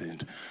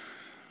happened?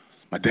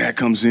 My dad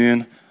comes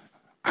in.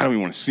 I don't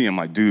even want to see him.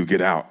 Like, dude,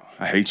 get out.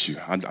 I hate you.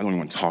 I don't even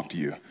want to talk to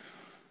you.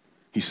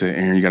 He said,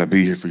 Aaron, you got to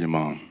be here for your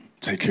mom.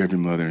 Take care of your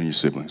mother and your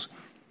siblings.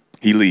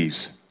 He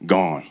leaves,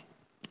 gone.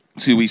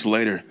 2 weeks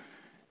later,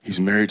 he's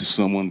married to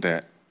someone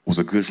that was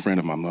a good friend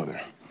of my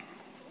mother.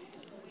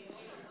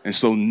 And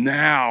so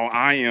now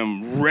I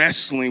am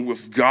wrestling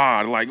with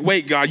God. Like,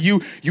 wait, God, you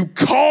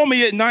call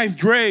me at 9th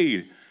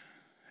grade.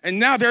 And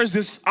now there's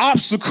this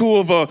obstacle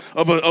of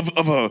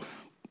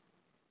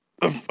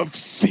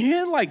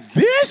sin like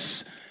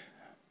this?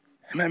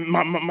 And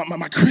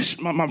my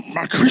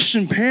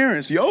Christian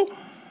parents, yo.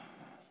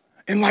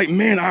 And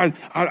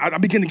I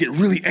began to get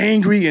really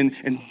angry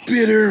and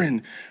bitter,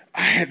 and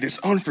I had this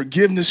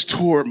unforgiveness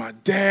toward my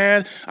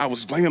dad. I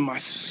was blaming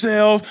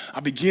myself. I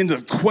began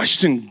to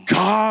question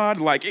God.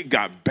 Like, it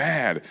got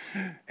bad.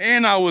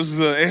 And I was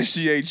the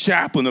SGA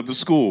chaplain of the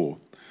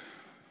school.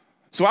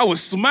 So I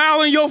was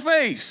smiling in your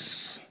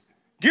face,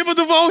 give a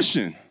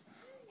devotion,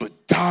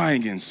 but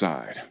dying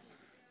inside,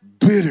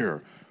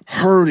 bitter,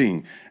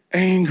 hurting,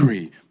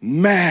 angry,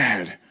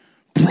 mad,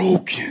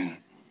 broken,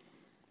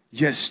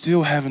 yet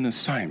still have an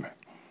assignment.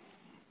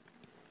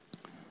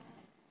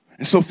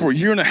 And so for a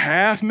year and a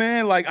half,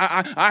 man,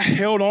 I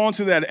held on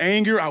to that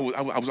anger. I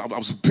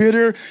was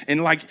bitter,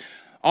 and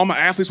all my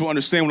athletes will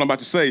understand what I'm about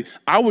to say.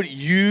 I would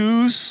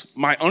use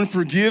my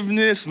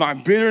unforgiveness, my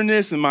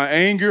bitterness, and my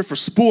anger for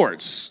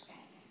sports.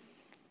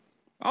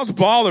 I was a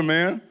baller,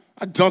 man.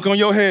 I'd dunk on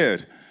your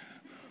head,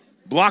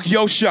 block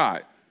your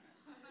shot,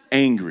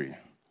 angry.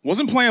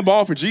 Wasn't playing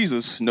ball for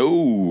Jesus.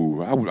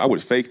 No, I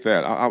would fake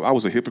that. I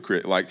was a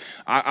hypocrite.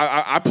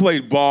 I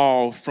played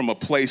ball from a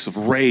place of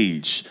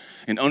rage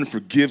and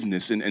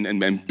unforgiveness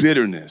and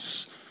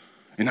bitterness.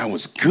 And I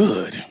was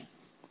good.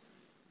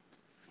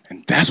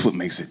 And that's what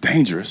makes it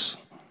dangerous.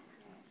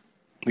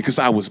 Because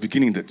I was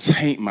beginning to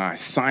taint my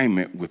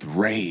assignment with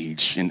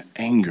rage and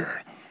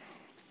anger.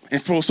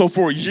 And so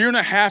for a year and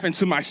a half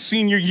into my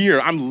senior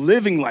year, I'm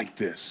living like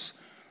this.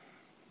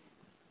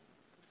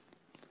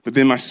 But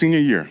then my senior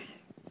year,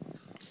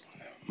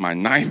 my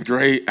 9th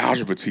grade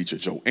algebra teacher,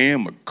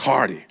 Joanne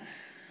McCarty,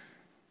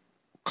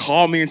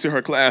 called me into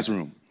her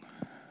classroom.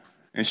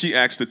 And she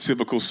asked the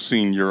typical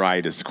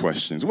senioritis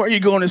questions. Where are you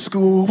going to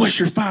school? What's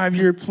your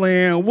 5-year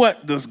plan?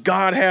 What does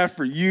God have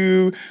for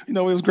you? It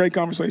was a great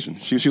conversation.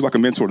 She was like a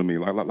mentor to me,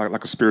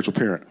 like a spiritual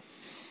parent.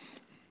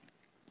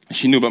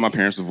 She knew about my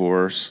parents'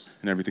 divorce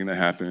and everything that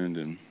happened.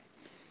 And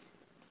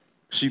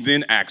she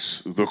then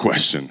asks the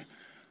question,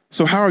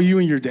 so how are you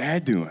and your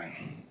dad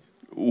doing?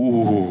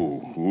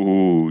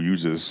 Ooh, you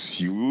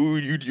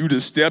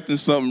just stepped in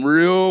something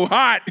real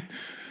hot.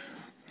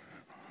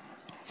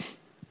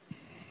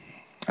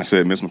 I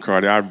said, Miss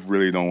McCarty, I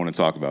really don't want to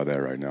talk about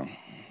that right now.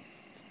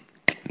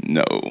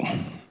 No.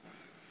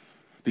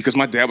 Because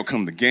my dad would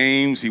come to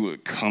games, he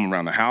would come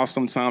around the house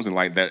sometimes, and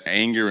that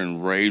anger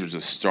and rage would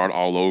just start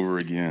all over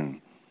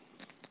again.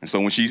 And so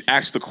when she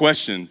asked the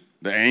question,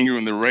 The anger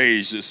and the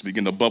rage just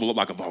began to bubble up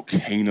like a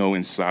volcano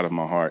inside of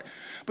my heart.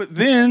 But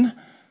then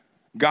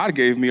God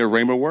gave me a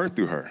rhema word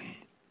through her.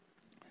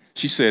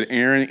 She said,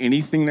 Aaron,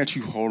 anything that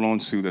you hold on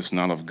to that's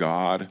not of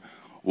God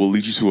will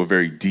lead you to a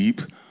very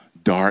deep,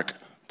 dark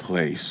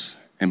place.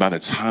 And by the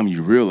time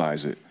you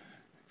realize it,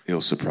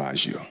 it'll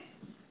surprise you.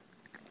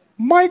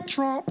 Mic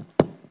drop.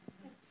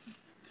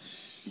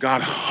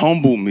 God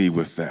humbled me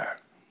with that.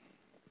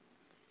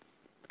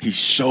 He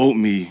showed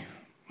me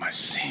my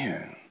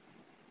sin,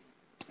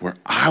 where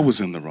I was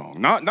in the wrong.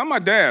 Not my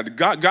dad.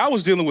 God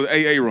was dealing with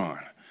Aaron.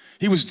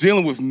 He was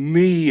dealing with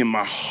me and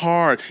my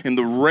heart and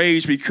the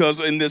rage,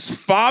 because in this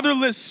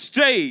fatherless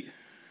state,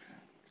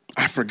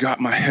 I forgot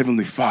my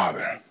heavenly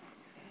Father.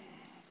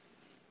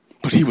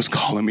 But he was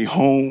calling me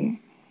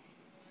home.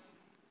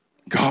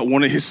 God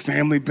wanted his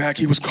family back.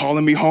 He was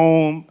calling me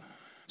home.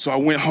 So I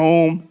went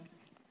home.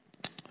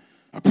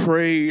 I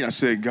prayed. I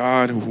said,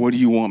 God, what do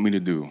you want me to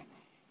do?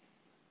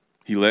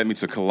 He led me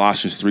to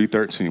Colossians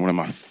 3:13, one of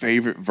my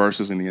favorite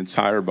verses in the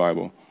entire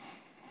Bible.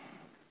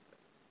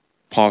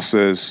 Paul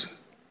says,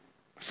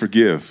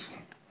 forgive.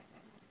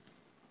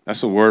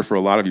 That's a word for a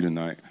lot of you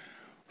tonight.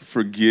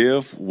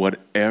 Forgive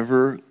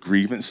whatever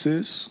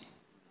grievances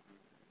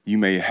you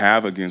may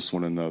have against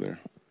one another,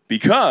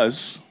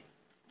 because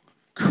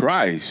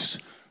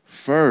Christ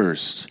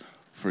first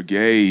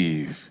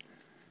forgave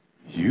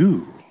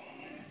you.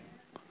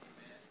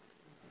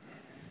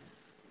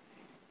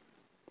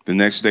 The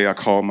next day I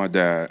called my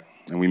dad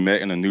and we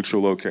met in a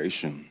neutral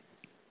location.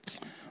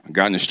 I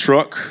got in his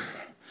truck,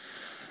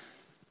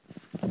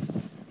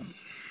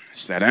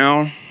 sat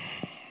down,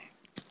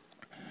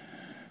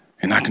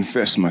 and I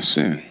confessed my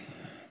sin.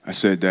 I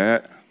said,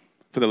 Dad,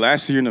 for the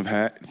last year and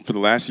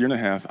a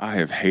half, I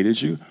have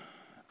hated you.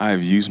 I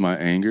have used my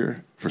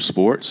anger for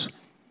sports,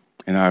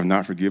 and I have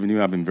not forgiven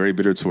you. I've been very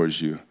bitter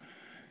towards you.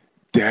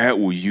 Dad,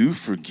 will you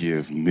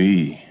forgive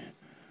me?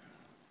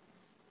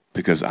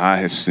 Because I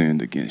have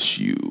sinned against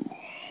you.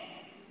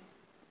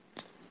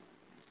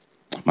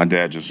 My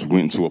dad just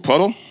went into a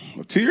puddle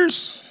of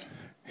tears.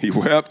 He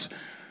wept.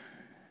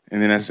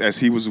 And then as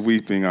he was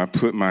weeping, I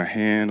put my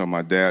hand on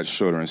my dad's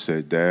shoulder and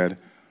said, Dad,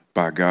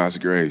 by God's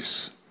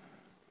grace,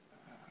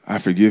 I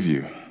forgive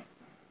you.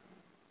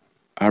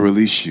 I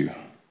release you.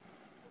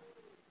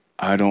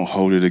 I don't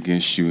hold it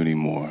against you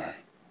anymore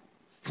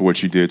for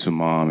what you did to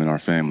Mom and our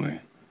family.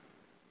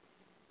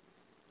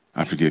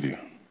 I forgive you.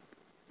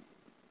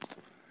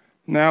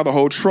 Now the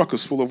whole truck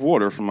is full of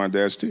water from my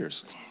dad's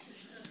tears,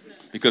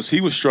 because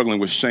he was struggling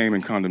with shame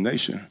and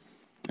condemnation,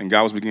 and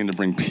God was beginning to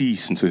bring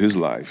peace into his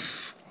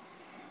life.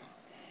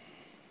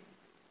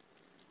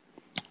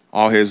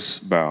 All heads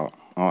bowed,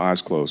 all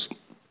eyes closed.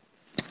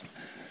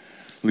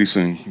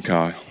 Lisa and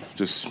Kai,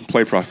 just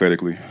play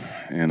prophetically,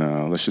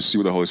 and let's just see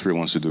what the Holy Spirit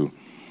wants to do.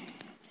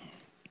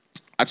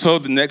 I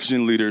told the Next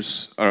Gen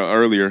leaders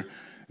earlier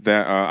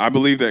that I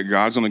believe that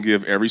God's going to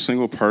give every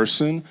single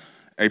person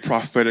a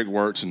prophetic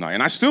word tonight.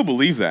 And I still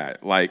believe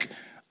that. Like,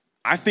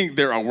 I think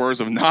there are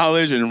words of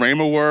knowledge and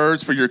rhema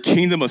words for your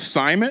kingdom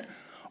assignment.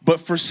 But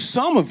for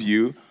some of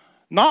you,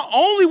 not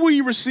only will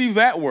you receive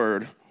that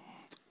word,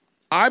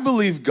 I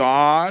believe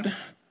God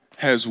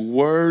has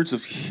words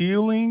of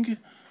healing,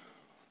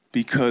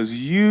 because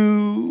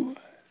you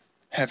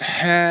have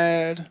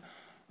had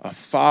a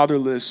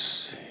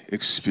fatherless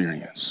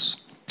experience.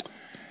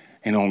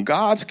 And on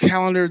God's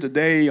calendar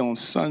today, on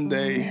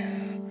Sunday,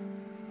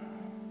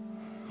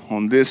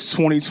 on this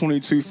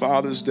 2022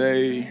 Father's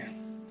Day,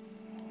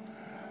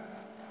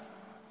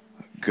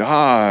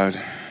 God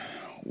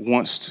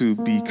wants to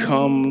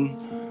become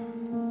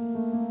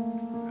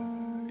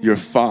your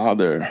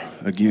father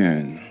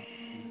again.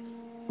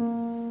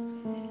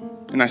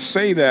 And I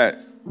say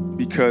that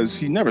because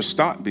he never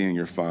stopped being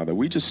your father.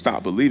 We just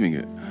stopped believing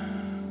it.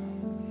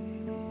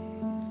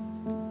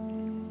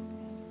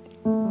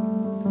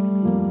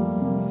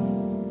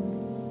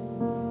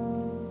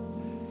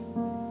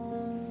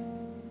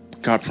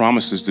 God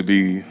promises to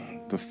be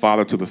the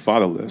father to the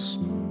fatherless.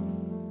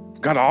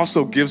 God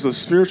also gives us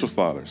spiritual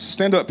fathers.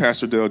 Stand up,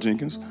 Pastor Dale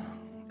Jenkins.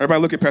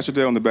 Everybody look at Pastor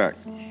Dale in the back.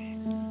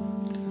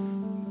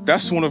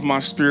 That's one of my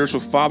spiritual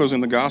fathers in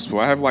the gospel.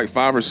 I have like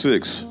 5 or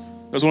 6.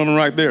 There's one of them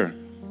right there.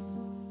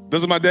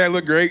 Doesn't my dad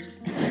look great?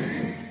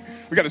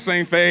 We got the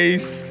same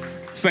face,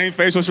 same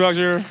facial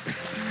structure.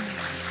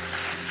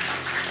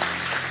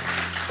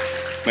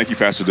 Thank you,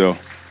 Pastor Dale.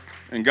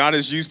 And God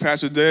has used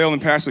Pastor Dale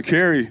and Pastor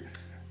Carey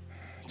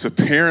to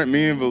parent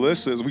me and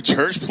Valissa as we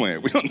church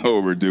plant. We don't know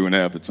what we're doing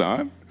half the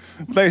time.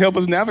 They help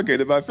us navigate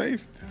it by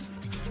faith.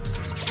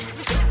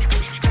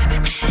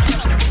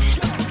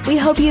 We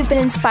hope you've been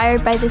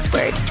inspired by this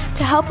word.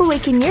 To help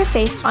awaken your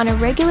faith on a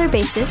regular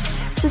basis,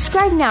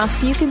 subscribe now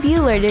so you can be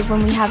alerted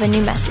when we have a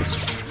new message.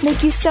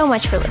 Thank you so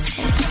much for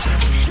listening.